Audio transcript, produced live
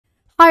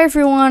Hi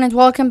everyone and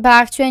welcome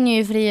back to a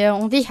new video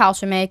on the how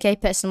to make a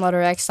Pet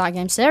Simulator X style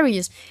game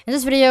series. In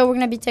this video we're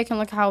going to be taking a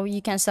look at how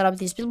you can set up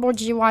these billboard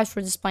GUIs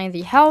for displaying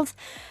the health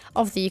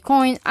of the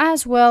coin,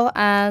 as well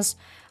as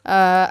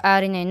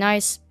adding a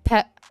nice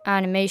pet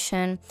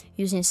animation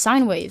using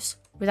sine waves.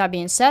 With that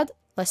being said,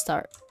 let's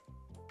start.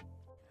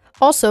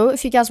 Also,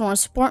 if you guys want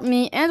to support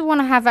me and want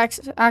to have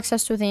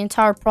access to the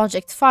entire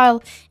project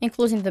file,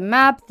 including the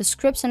map, the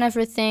scripts and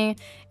everything,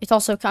 it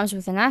also comes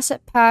with an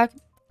asset pack.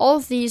 All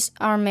of these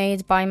are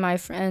made by my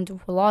friend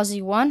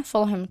willozzy1.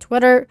 Follow him on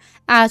Twitter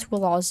at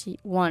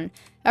willozzy1.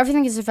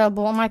 Everything is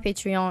available on my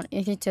Patreon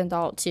in the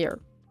 $10 tier.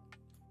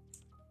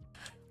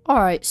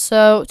 Alright,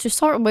 so to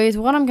start with,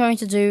 what I'm going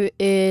to do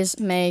is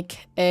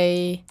make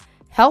a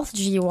health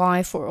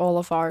GUI for all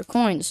of our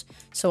coins.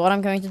 So what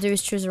I'm going to do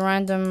is choose a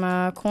random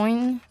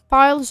coin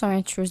pile. So I'm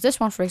going to choose this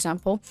one, for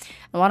example.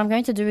 And what I'm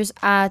going to do is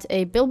add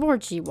a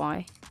billboard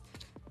GUI.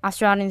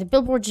 After adding the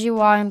billboard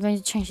GUI, I'm going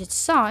to change its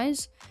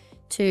size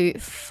to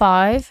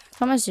 5,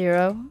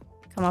 0,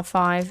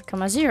 5,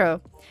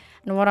 0.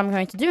 And what I'm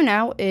going to do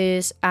now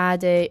is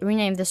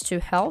rename this to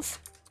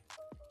health.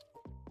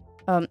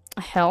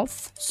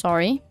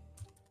 Sorry.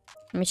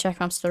 Let me check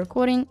if I'm still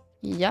recording.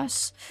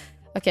 Yes.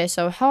 Okay,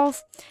 so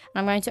health.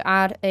 And I'm going to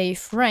add a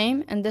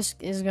frame, and this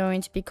is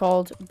going to be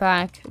called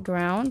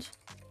background.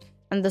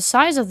 And the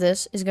size of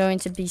this is going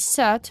to be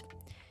set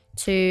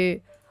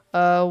to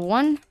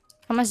 1,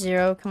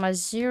 0,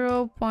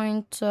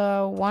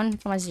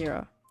 0.1,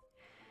 0.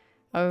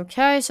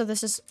 Okay, so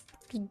this is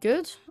pretty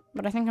good,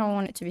 but I think I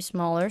want it to be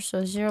smaller,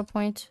 so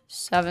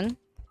 0.7.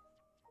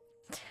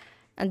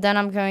 And then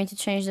I'm going to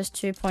change this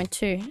to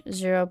 0.2,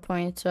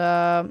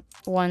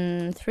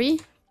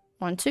 0.13,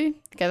 12.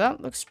 Okay,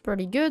 that looks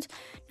pretty good.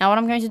 Now what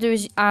I'm going to do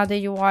is add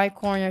a UI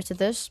corner to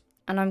this,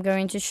 and I'm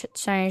going to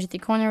change the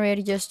corner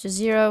radius to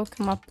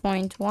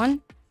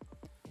 0.1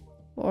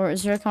 or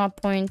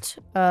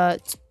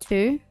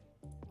 0.2.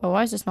 Oh,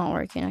 why is this not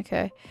working?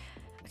 Okay,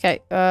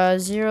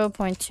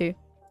 0.2.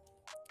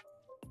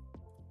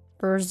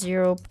 or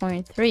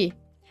 0.3.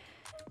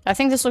 I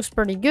think this looks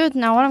pretty good.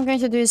 Now what I'm going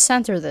to do is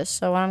center this.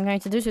 So what I'm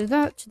going to do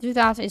to do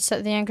that is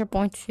set the anchor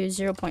point to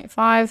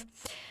 0.5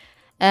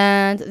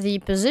 and the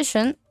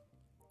position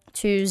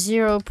to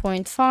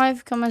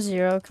 0.5,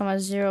 0,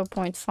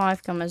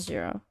 0.5,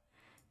 0.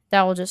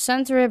 That will just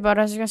center it, but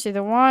as you can see,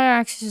 the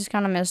y-axis is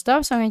kind of messed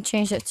up, so I'm going to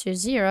change it to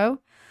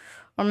 0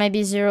 or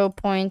maybe 0.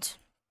 I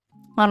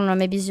don't know,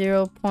 maybe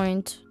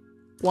 0.1.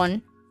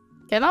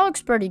 Okay, that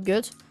looks pretty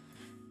good.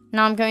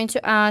 Now I'm going to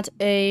add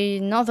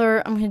I'm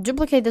going to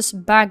duplicate this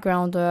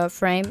background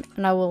frame,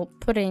 and I will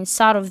put it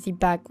inside of the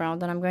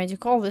background, and I'm going to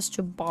call this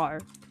to bar.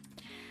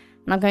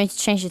 And I'm going to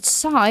change its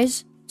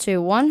size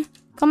to 1,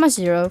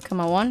 0,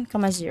 1,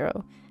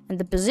 0, and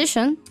the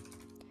position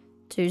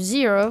to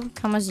 0,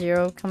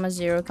 0,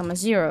 0,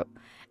 0,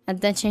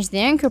 and then change the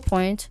anchor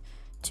point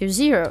to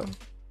 0.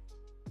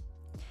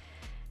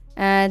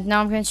 And now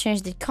I'm going to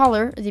change the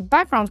color, the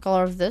background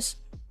color of this,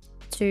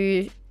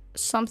 to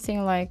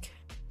something like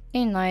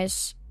a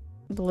nice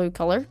blue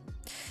color.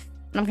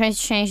 And I'm going to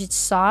change its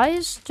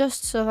size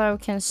just so that we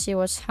can see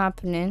what's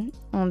happening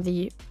on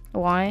the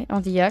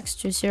X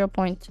to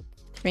 0.3.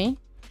 Okay,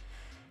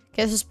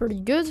 this is pretty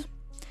good.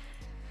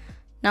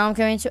 Now I'm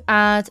going to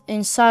add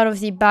inside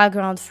of the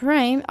background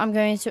frame, I'm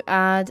going to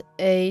add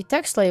a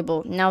text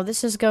label. Now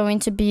this is going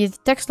to be the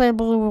text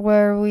label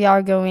where we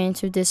are going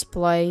to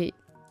display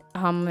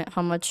how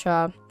much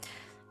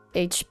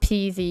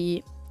HP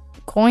the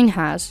coin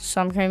has. So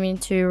I'm going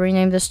to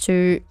rename this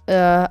to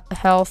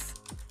health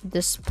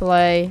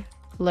display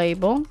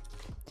label,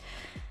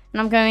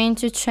 and I'm going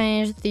to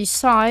change the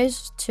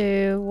size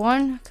to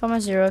 1,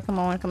 0,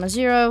 1,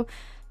 0,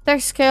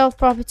 text scale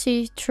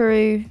property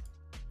true,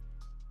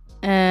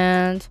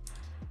 and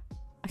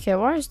okay,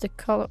 why are the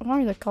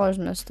colors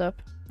messed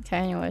up? Okay,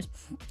 anyways,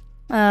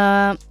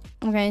 I'm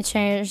going to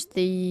change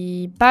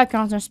the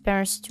background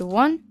transparency to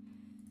 1,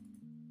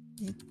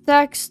 the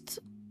text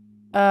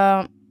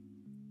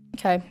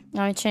okay,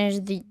 now I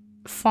change the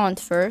font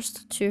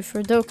first to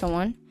Fredoka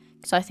 1,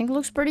 because I think it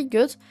looks pretty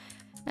good.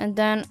 And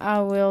then I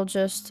will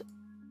just...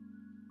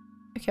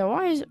 Okay,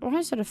 why is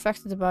it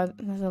affected by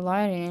the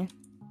lighting?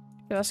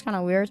 Okay, that's kind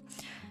of weird.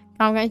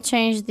 Now I'm going to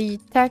change the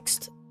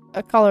text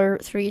color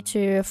 3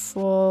 to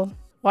full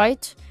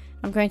white.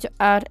 I'm going to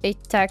add a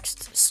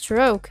text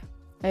stroke,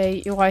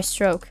 a UI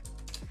stroke.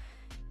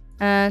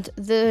 And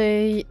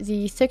the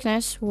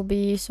thickness will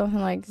be something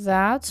like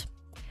that.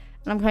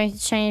 And I'm going to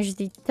change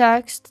the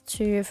text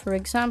to, for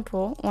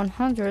example,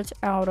 100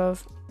 out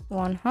of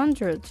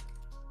 100.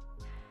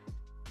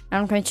 And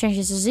I'm going to change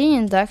the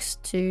z-index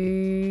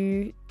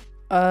to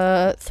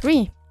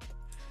 3,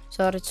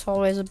 so that it's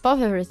always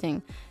above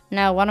everything.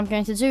 Now what I'm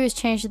going to do is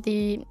change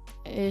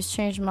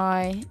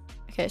my...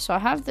 Okay, so I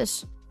have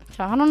this...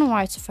 Okay, I don't know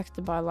why it's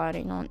affected by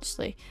lighting,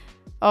 honestly.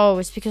 Oh,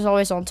 it's because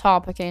always on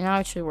top. Okay, now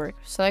it should work.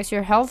 Select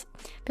your health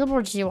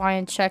billboard GUI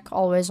and check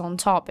always on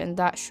top, and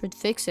that should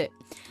fix it.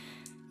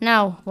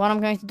 Now, what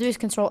I'm going to do is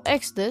Control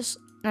X this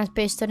and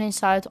paste it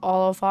inside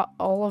all of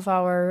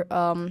our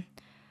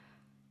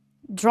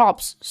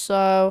drops.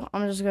 So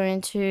I'm just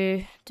going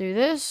to do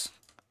this,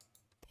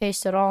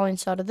 paste it all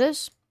inside of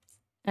this,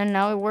 and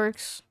now it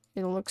works.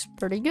 It looks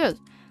pretty good.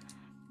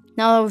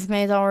 Now that we've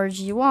made our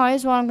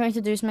GUIs, what I'm going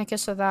to do is make it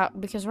so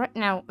that, because right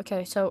now,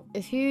 okay, so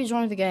if you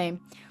join the game,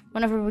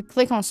 whenever we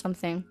click on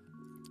something,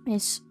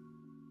 it's,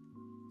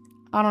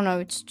 I don't know,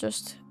 it's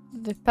just,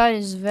 the pad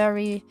is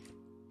very,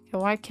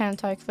 okay, why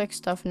can't I click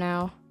stuff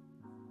now?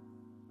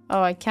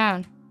 Oh, I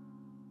can.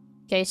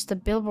 Okay, it's the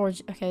billboard,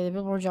 okay, the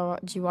billboard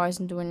GUI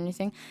isn't doing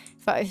anything.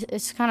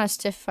 It's kind of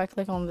stiff if I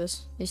click on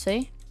this, you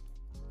see?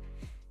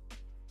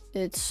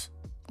 We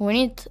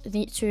need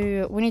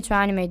to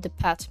animate the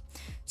pad.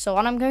 So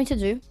what I'm going to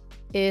do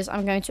is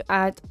I'm going to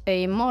add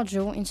a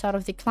module inside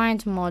of the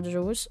client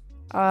modules.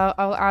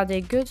 I'll add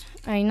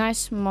a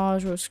nice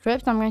module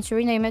script. I'm going to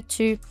rename it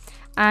to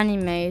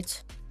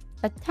animate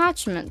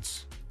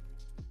attachments.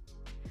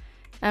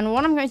 And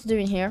what I'm going to do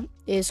in here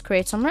is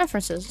create some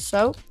references.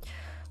 So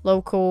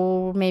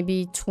local,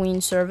 maybe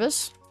tween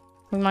service.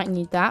 We might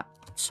need that.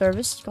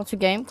 Service equal to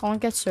game,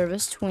 get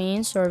service,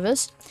 tween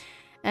service.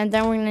 And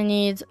then we're gonna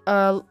need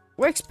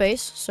workspace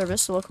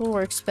service, local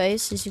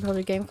workspace is equal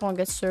to game,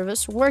 get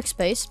service,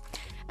 workspace.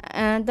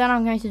 And then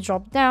I'm going to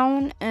drop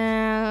down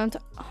and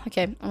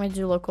okay, I'm going to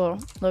do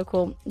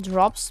local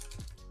drops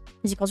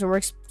is equal to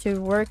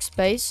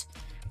workspace,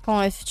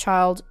 with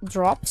child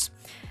drops.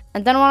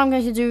 And then what I'm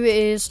going to do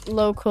is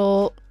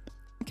local,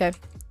 okay,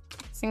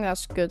 I think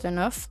that's good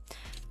enough.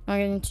 I'm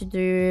going to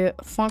do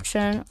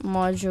function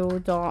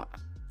module dot,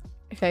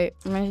 okay,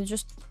 I'm going to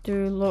just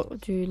do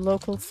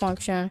local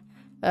function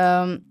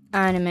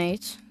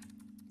animate.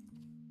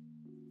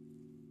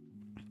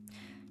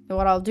 And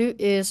what I'll do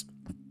is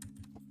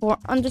for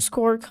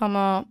underscore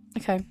comma,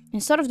 okay,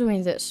 instead of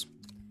doing this,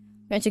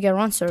 I'm going to get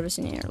run service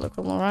in here.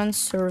 Local run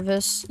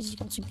service is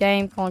equal to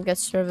game, get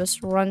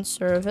service, run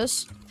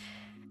service.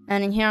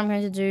 And in here I'm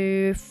going to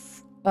do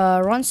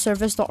run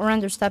service dot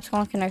render steps,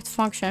 connect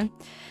function.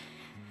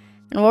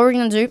 And what we're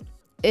going to do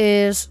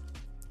is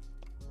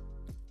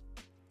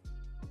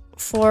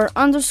for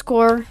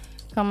underscore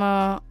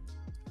comma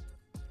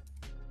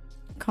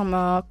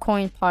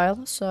coin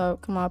pile, so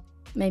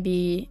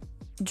maybe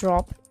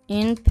drop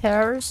in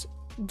pairs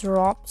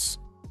drops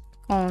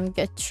on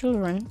get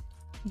children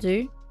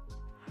do.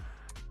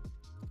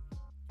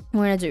 I'm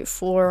gonna do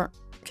for,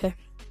 okay,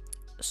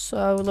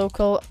 so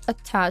local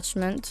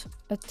attachment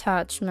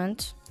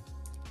is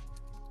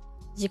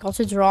equal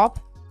to drop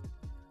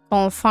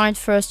on find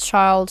first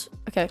child,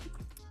 okay,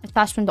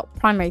 attachment dot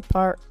primary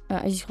part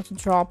is equal to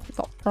drop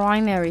dot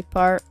primary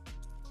part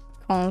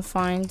on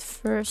find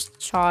first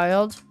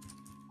child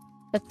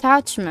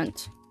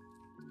attachment.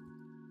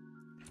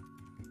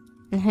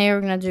 And here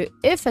we're gonna do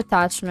if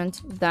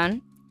attachment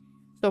then.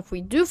 So if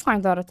we do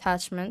find that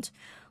attachment,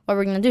 what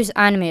we're gonna do is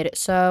animate it.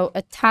 So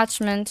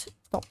attachment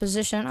dot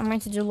position, I'm going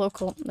to do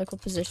local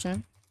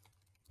position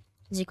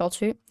is equal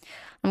to,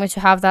 I'm going to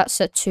have that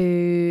set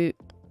to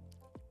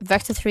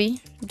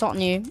vector3 dot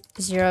new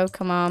 0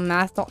 comma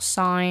math dot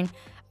sign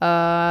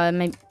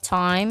maybe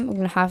time. We're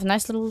gonna have a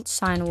nice little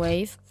sine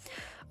wave.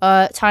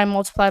 Time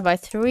multiplied by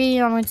 3.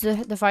 I'm going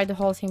to divide the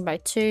whole thing by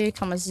 2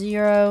 comma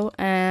 0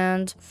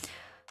 and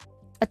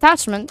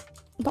attachment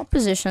dot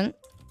position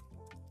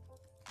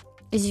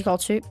is equal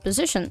to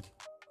position.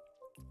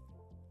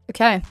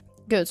 Okay,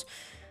 good.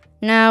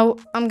 Now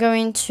I'm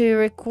going to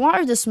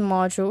require this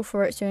module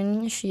for it to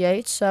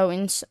initiate. So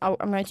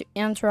I'm going to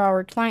enter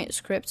our client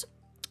script,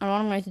 and what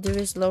I'm going to do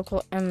is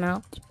local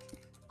amount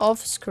of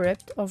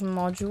script of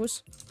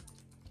modules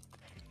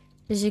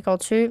is equal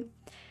to,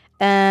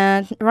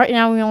 and right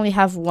now we only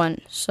have one,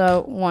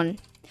 so 1,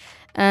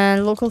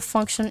 and local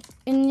function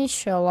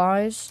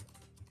initialize.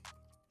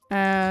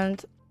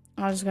 And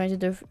I'm just going to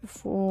do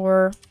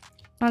for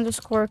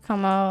underscore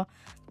comma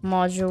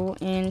module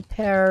in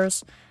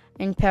pairs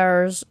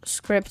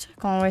script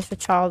wait for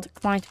child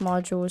client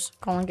modules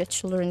get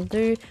children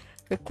do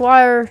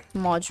require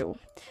module.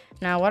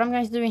 Now what I'm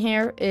going to do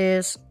here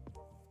is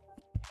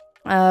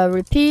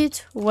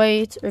repeat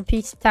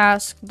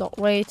task dot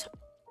wait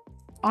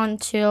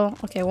until,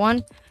 okay,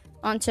 1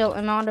 until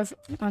amount of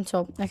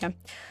okay,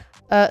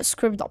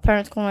 script dot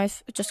parent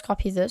with, just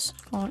copy this,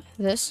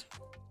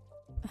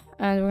 and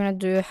we're gonna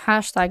do a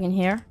hashtag in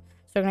here.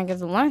 So we're gonna give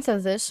the length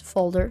of this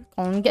folder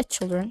get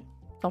children,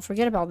 don't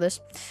forget about this.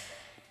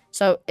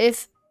 So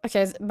if,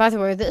 okay, by the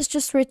way, this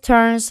just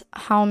returns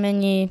how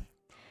many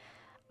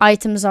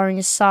items are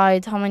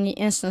inside, how many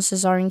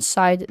instances are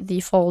inside the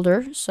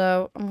folder.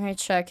 So I'm going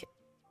to check,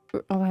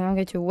 I'm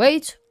going to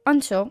wait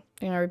until,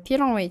 I'm going to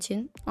repeat on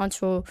waiting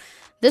until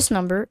this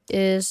number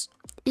is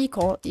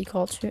equal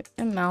to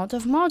amount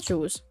of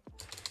modules.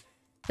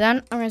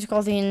 Then I'm going to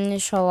call the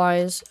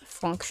initialize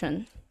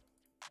function.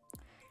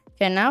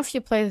 Okay, now if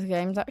you play the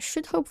game, that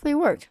should hopefully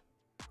work.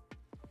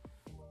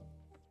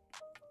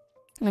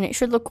 And it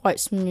should look quite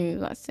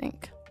smooth, I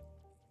think.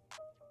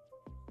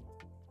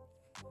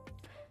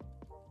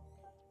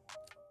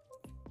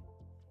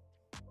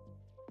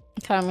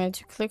 Okay, I'm going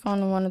to click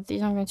on one of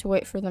these. I'm going to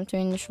wait for them to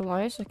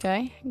initialize.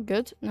 Okay,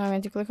 good. Now I'm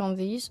going to click on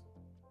these.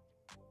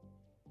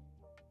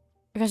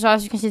 because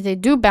as you can see, they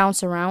do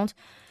bounce around.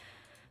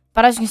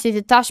 But as you can see, the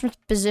attachment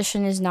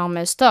position is now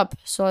messed up.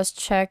 So let's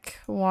check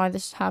why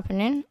this is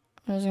happening.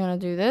 I'm just gonna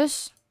do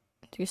this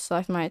to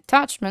select my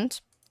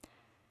attachment.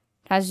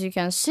 As you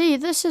can see,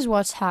 this is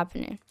what's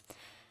happening.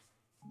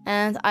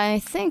 And I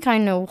think I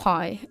know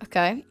why.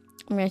 Okay,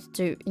 I'm going to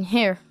do in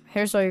here.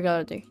 Here's what you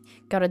gotta do.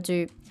 Gotta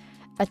do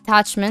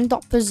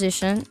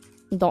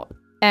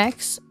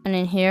attachment.position.x, and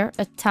in here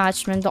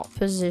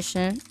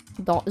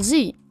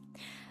attachment.position.z.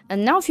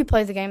 And now if you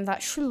play the game,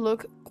 that should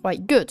look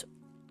quite good.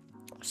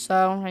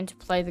 So I'm going to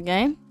play the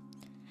game.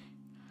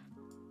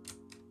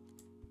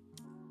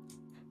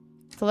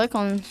 Click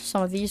on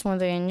some of these when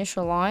they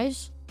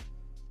initialize.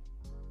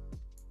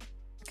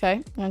 Okay,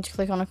 I'm going to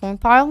click on a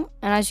compile,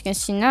 and as you can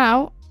see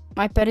now,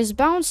 my pet is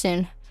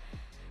bouncing.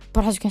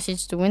 But as you can see,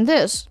 it's doing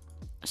this.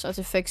 So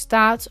to fix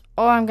that,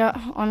 all I'm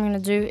gonna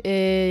do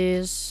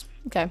is,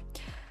 okay.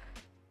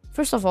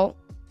 First of all,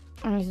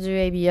 I'm going to do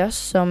ABS,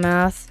 so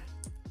math.abs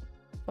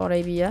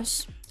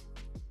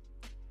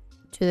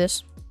to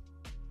this.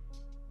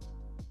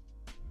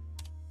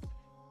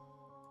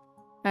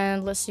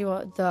 And let's see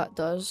what that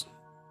does.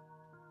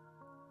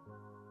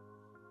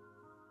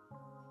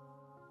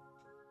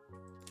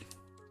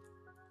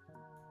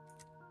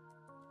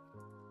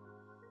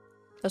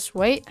 Let's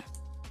wait.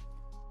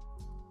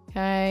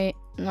 Okay,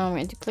 now I'm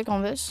going to click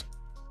on this.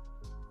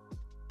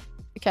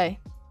 Okay.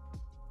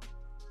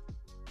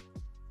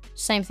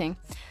 Same thing.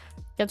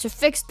 Yeah, to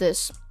fix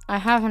this, I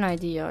have an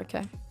idea.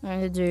 Okay, I'm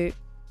going to do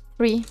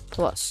 3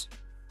 plus.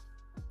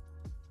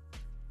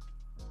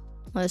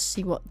 Let's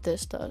see what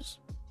this does.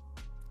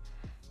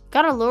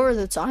 Gotta lower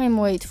the time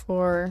wait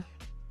for,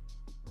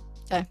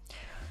 okay,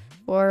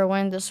 for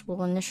when this will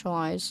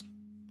initialize.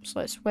 So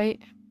let's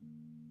wait.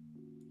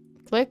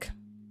 Click.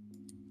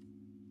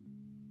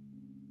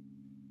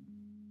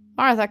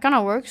 Alright, that kind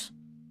of works.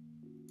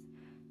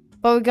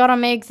 But we gotta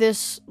make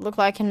this look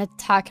like an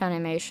attack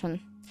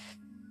animation.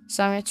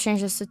 So I'm going to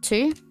change this to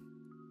 2.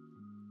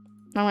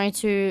 I'm going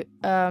to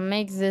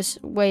make this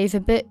wave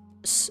a bit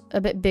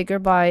bigger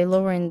by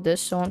lowering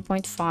this, so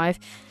 1.5. I'm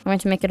going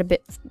to make it a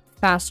bit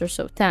faster,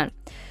 so 10.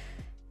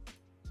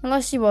 And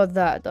let's see what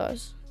that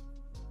does.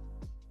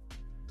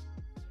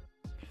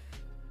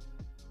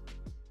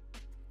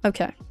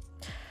 Okay.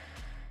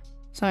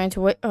 So I'm going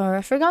to wait.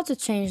 I forgot to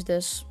change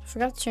this. I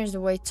forgot to change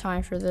the wait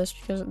time for this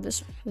because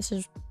this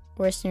is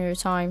wasting your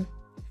time.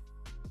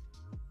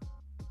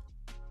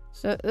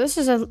 So this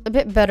is a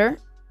bit better,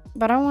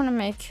 but I want to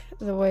make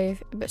the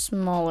wave a bit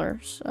smaller.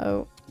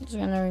 So I'm just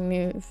gonna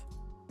remove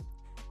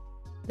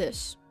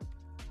this.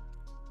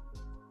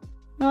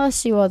 Now let's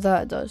see what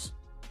that does.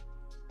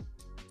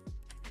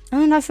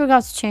 And I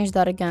forgot to change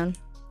that again.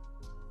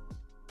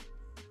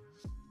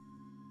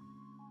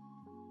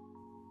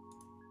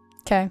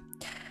 Okay.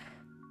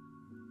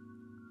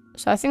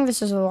 So I think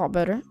this is a lot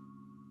better.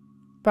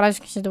 But as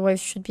you can see, the wave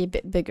should be a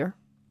bit bigger.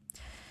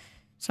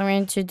 So I'm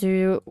going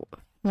to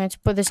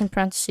put this in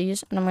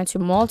parentheses, and I'm going to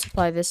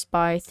multiply this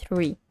by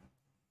 3.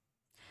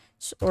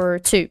 Or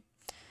 2.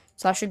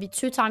 So that should be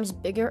 2 times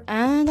bigger.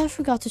 And I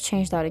forgot to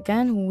change that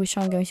again, which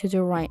I'm going to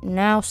do right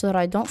now so that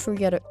I don't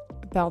forget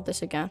about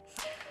this again.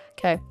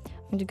 Okay, I'm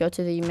going to go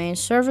to the main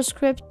server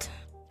script.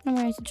 I'm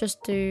going to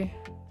just do,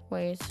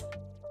 wait,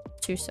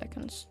 2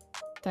 seconds.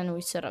 Then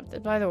we set up this.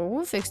 By the way,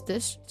 we'll fix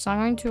this. It's not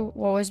going to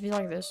always be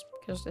like this,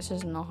 because this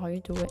is not how you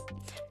do it.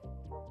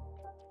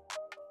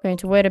 Going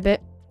to wait a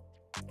bit.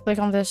 Click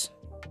on this.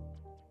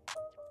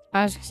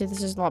 As you can see,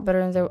 this is a lot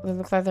better, and they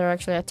look like they're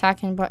actually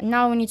attacking. But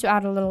now we need to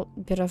add a little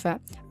bit of a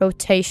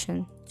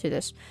rotation to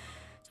this. So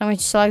I'm going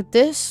to select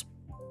this.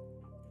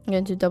 I'm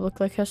going to double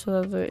click here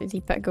so that the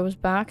pet goes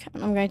back.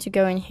 And I'm going to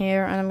go in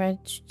here, and I'm going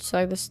to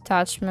select this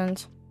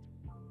attachment.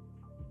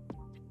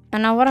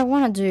 And now what I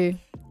want to do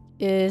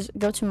is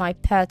go to my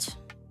pet,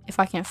 if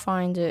I can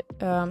find it.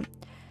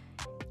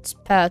 It's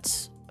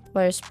pets,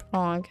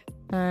 POLARISPROG,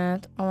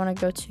 and I want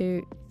to go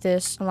to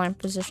this align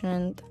position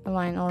and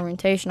align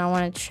orientation. I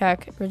want to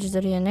check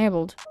rigidity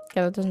enabled.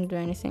 Okay, that doesn't do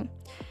anything.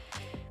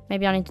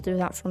 Maybe I need to do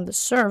that from the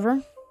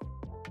server.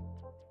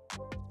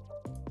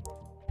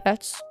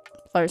 Pets,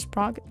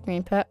 POLARISPROG,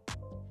 green pet,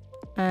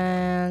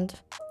 and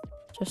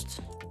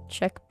just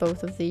check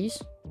both of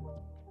these.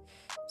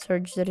 So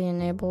rigidity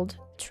enabled,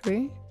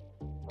 true.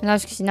 And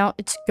as you can see, now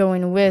it's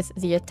going with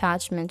the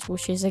attachment,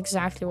 which is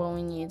exactly what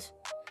we need.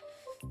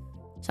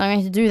 So I'm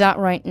going to do that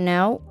right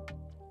now.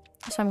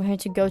 So I'm going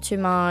to go to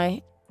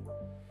my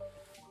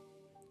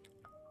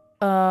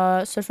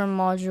server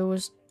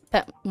modules,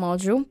 pet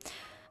module.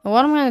 And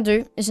what I'm going to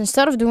do is,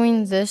 instead of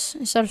doing this,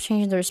 instead of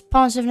changing the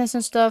responsiveness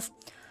and stuff,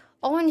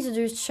 all we need to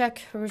do is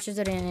check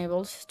rigidity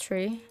enabled,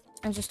 tree,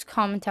 and just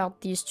comment out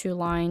these 2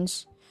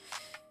 lines.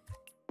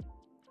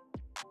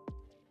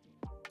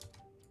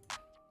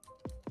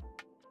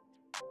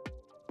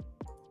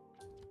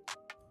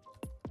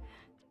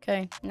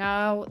 Okay,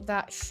 now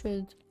that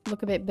should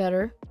look a bit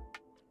better.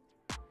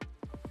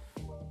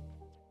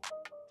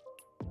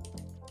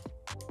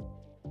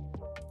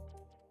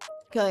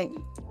 Okay,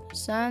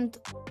 send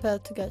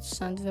pet gets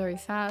sent very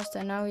fast,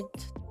 and now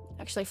it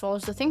actually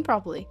follows the thing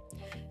properly.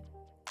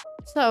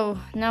 So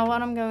now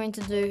what I'm going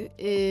to do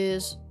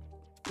is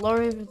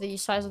lower the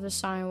size of the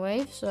sine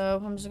wave.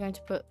 So I'm just going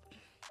to put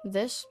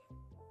this.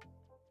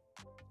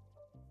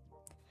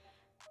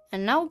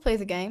 And now we'll play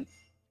the game.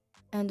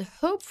 And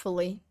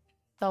hopefully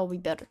that will be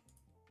better.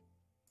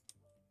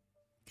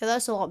 Okay,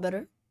 that's a lot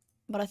better.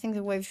 But I think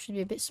the wave should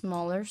be a bit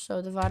smaller.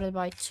 So divided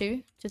by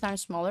 2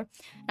 times smaller.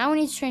 Now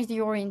we need to change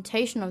the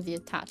orientation of the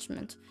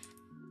attachment.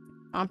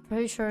 I'm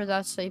pretty sure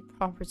that's a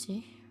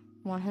property.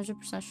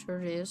 100%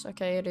 sure it is.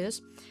 Okay, it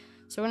is.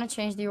 So we're going to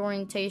change the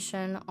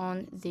orientation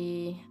on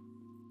the...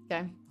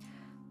 Okay,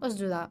 let's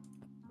do that.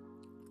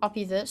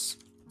 Copy this.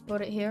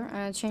 Put it here.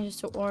 And change it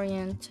to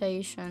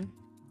orientation.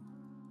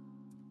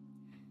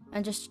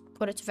 And just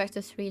put it to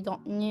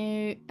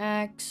vector3.new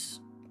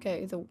x.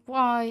 Okay, the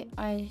y,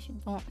 I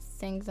don't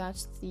think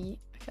that's the...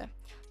 Okay,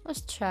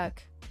 let's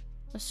check.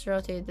 Let's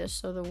rotate this.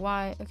 So the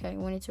y, okay,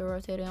 we need to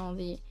rotate it on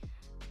the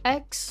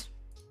x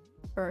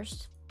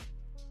first,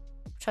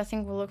 which I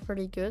think will look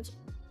pretty good. So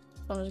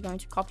I'm just going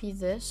to copy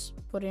this,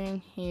 put it in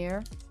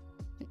here,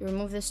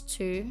 remove this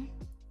 2,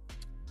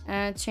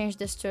 and change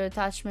this to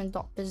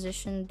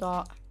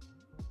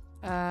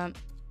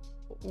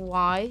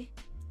attachment.position.y.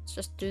 Let's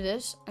just do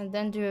this, and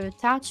then do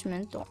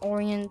attachment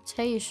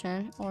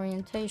orientation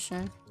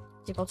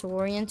is equal to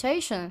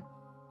orientation.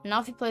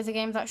 Now if you play the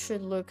game, that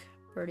should look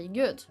pretty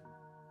good.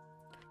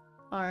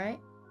 Alright.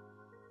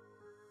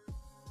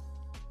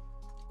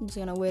 I'm just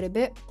gonna wait a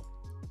bit.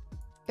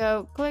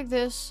 Go click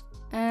this,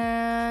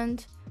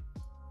 and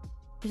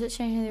is it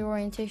changing the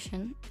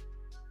orientation?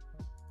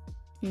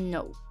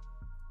 No.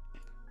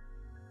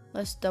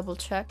 Let's double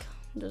check.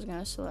 I'm just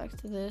gonna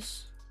select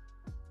this.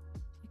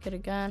 Click it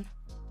again.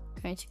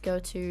 Going to go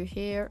to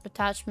here,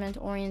 attachment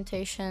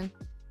orientation.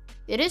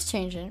 It is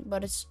changing,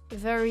 but it's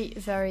very,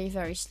 very,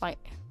 very slight.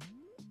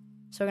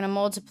 So we're gonna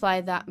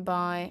multiply that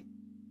by,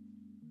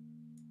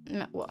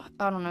 well,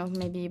 I don't know,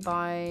 maybe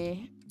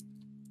by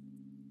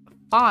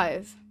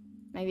 5.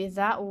 Maybe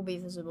that will be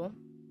visible.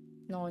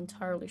 Not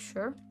entirely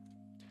sure.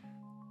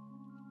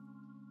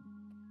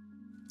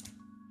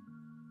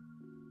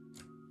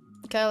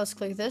 Okay, let's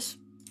click this.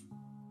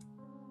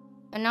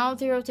 And now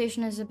the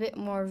rotation is a bit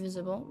more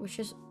visible, which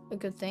is a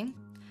good thing.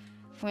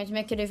 I'm going to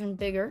make it even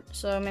bigger,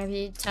 so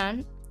maybe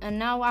 10. And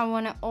now I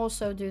want to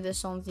also do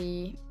this on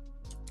the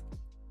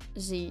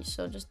Z,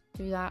 so just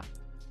do that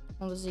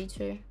on the Z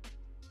too.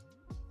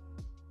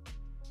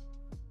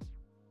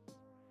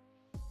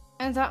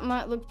 And that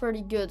might look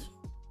pretty good.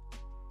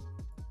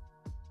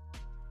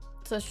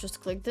 So let's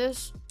just click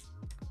this.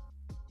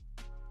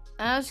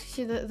 And as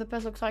you can see, the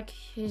pet looks like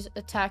he's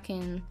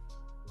attacking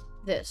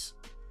this,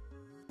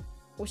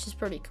 which is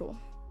pretty cool.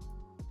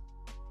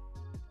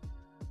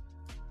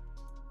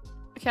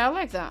 Okay, I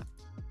like that.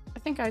 I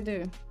think I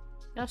do.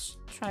 Let's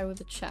try with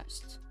the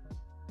chest.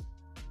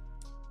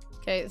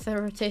 Okay,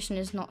 the rotation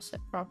is not set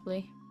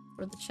properly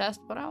for the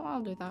chest, but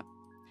I'll do that.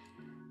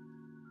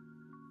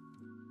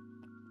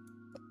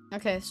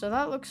 Okay, so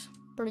that looks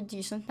pretty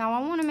decent. Now I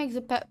want to make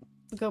the pet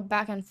go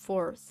back and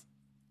forth.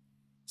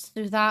 Let's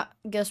do that.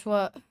 Guess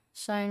what?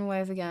 Sine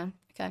wave again.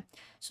 Okay,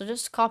 so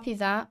just copy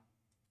that.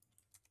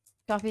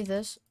 Copy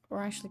this,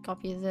 or actually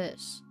copy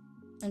this,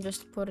 and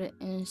just put it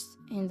in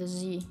the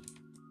Z.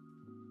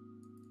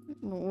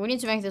 We need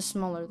to make this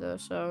smaller though,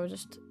 so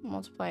just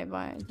multiply it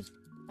by.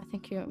 I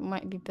think you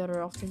might be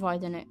better off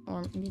dividing it,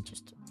 or maybe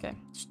just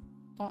just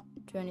don't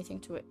do anything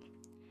to it.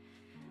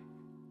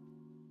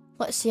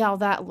 Let's see how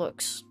that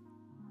looks.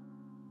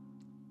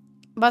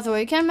 By the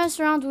way, you can mess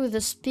around with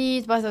the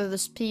speed. By the way, the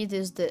speed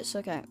is this.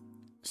 Okay,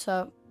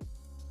 so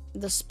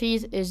the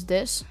speed is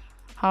this.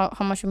 How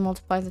much you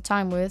multiply the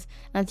time with,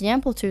 and the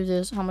amplitude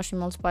is how much you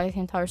multiply the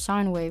entire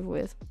sine wave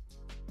with.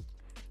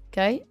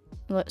 Okay,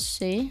 let's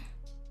see.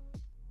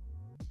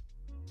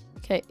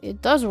 Okay,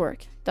 it does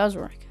work. It does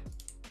work.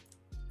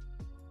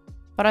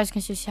 But as you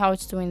can see how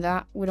it's doing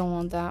that. We don't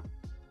want that.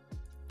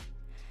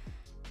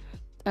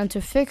 And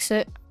to fix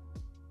it,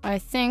 I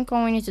think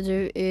all we need to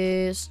do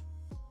is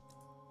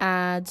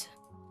add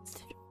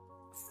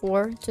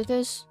 4 to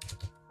this.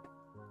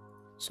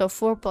 So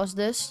 4 plus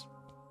this.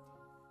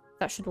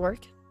 That should work.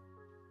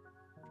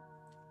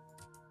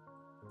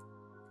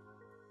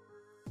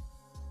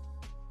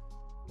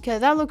 Okay,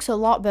 that looks a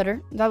lot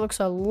better. That looks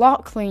a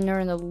lot cleaner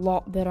and a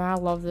lot better. I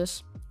love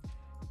this.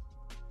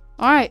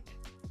 Alright.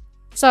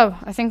 So,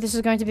 I think this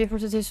is going to be it for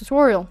today's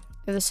tutorial.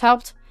 If this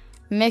helped,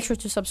 make sure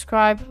to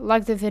subscribe,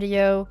 like the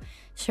video,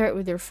 share it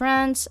with your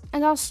friends,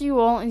 and I'll see you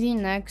all in the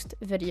next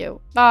video.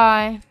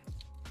 Bye!